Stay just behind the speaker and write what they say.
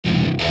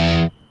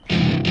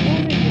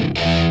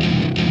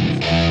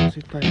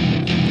Welcome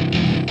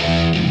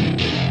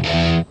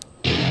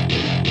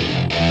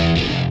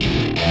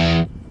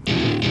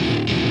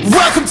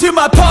to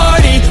my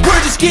party,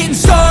 we're just getting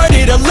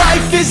started. A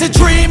life is a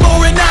dream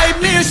or a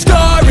nightmare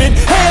scarring.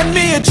 Hand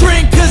me a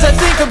drink cause I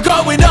think I'm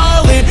going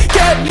all in.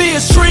 Get me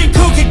a shrink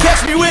who can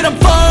catch me when I'm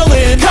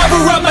falling.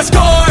 Cover up my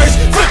scars,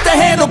 flip the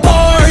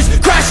handlebars,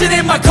 crashing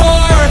in my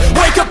car,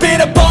 wake up in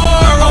a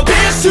bar. I'll be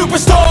a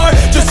superstar,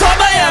 just on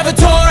my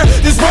avatar.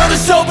 This world is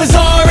so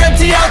bizarre,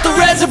 empty out the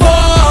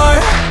reservoir.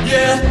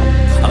 Yeah,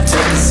 I'm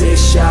taking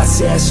 6 shots,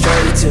 yeah,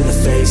 straight to the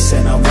face.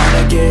 And I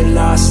wanna get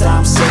lost,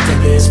 I'm sick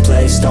of this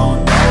place.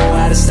 Don't know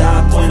how to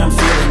stop when I'm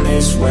feeling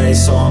this way.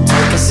 So I'm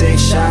taking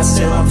 6 shots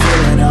till I'm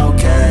feeling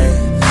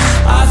okay.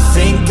 I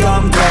think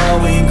I'm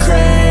going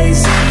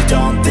crazy,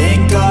 don't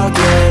think I'll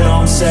get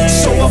home safe.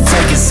 So I'm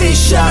taking 6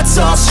 shots,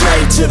 all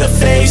straight to the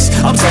face.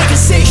 I'm taking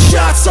 6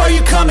 shots, are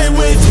you coming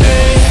with me?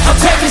 I'm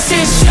taking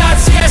 6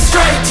 shots, yeah,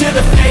 straight to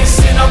the face.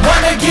 And I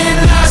wanna get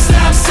lost,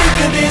 I'm sick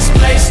of this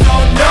place.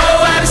 Don't know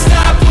how to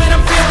stop when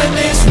I'm feeling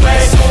this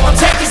way. So I'm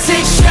taking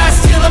 6 shots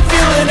till I'm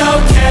feeling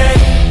okay.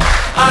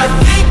 I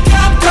think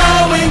I'm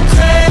going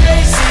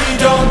crazy,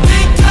 don't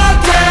think I'll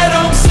get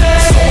home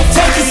safe. So I'm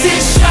taking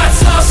 6 shots,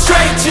 all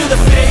straight to the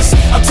face.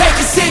 I'm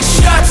taking 6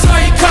 shots,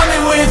 are you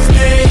coming with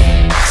me?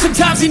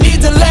 Sometimes you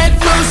need to let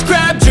loose,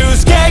 grab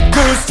juice, get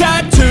goose,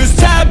 tattoos,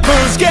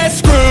 taboos, get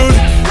screwed.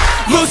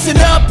 Loosen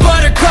up,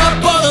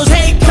 buttercup, all those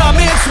hate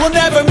comments will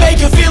never make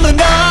you feel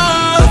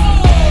enough.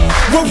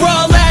 We're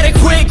all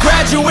adequate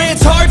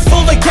graduates, heart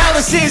full of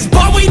calluses,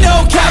 but we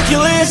know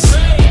calculus.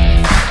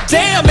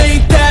 Damn,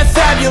 ain't that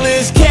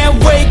fabulous?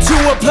 Can't wait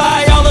to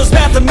apply all those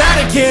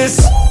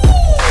mathematicus.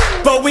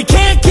 But we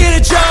can't get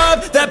a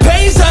job that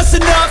pays us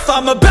enough.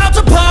 I'm about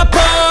to pop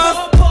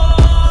off.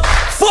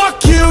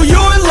 Fuck you,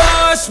 you're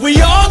lost.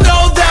 We all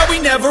know that we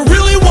never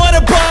really want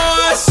a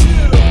boss.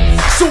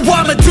 So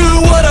I'ma do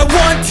what I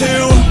want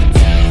to,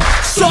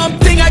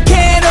 something I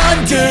can't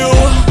undo.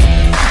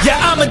 Yeah,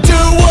 I'ma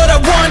do what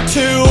I want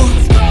to,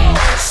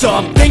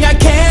 something I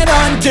can't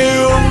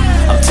undo.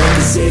 I'm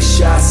taking 6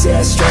 shots,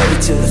 yeah,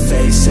 straight to the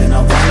face. And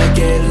I wanna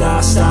get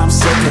lost, I'm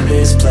sick of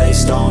this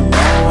place. Don't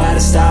know how to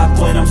stop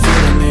when I'm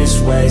feeling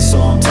this way.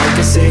 So I'm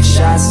taking 6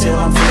 shots till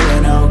I'm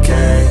feeling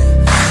okay.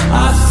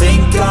 I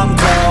think I'm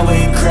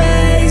going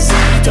crazy,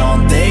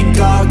 don't think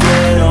I'll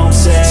get home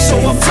safe. So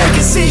I'm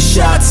taking 6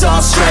 shots,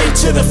 all straight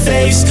to the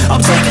face.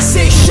 I'm taking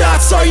 6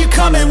 shots, are you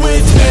coming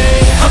with me?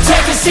 I'm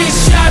taking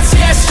 6 shots,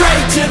 yeah,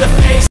 straight to the face.